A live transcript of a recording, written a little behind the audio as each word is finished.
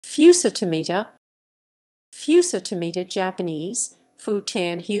Fusa Tomita. Fusa Tomita, Japanese,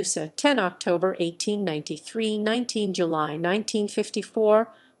 Futan Husa, 10 October 1893, 19 July 1954,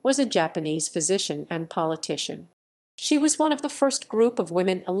 was a Japanese physician and politician. She was one of the first group of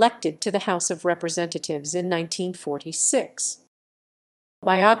women elected to the House of Representatives in 1946.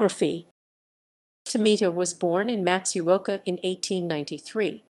 Biography. Tomita was born in Matsuoka in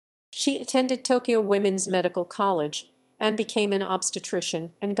 1893. She attended Tokyo Women's Medical College and became an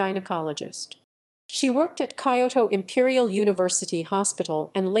obstetrician and gynecologist. She worked at Kyoto Imperial University Hospital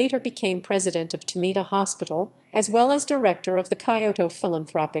and later became president of Tomita Hospital, as well as director of the Kyoto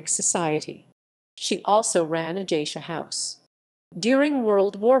Philanthropic Society. She also ran a geisha house. During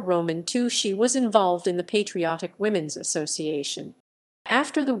World War II, she was involved in the Patriotic Women's Association.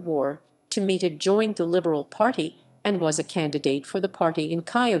 After the war, Tomita joined the Liberal Party and was a candidate for the party in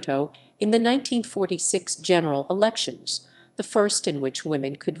Kyoto in the 1946 general elections, the first in which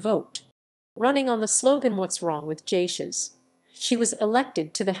women could vote. Running on the slogan "What's Wrong with Geishas?", she was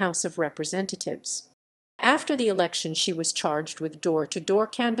elected to the House of Representatives. After the election, she was charged with door-to-door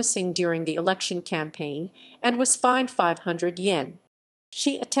canvassing during the election campaign and was fined 500 yen.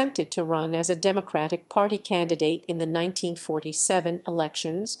 She attempted to run as a Democratic Party candidate in the 1947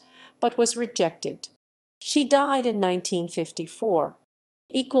 elections, but was rejected. She died in 1954.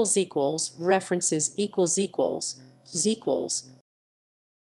 References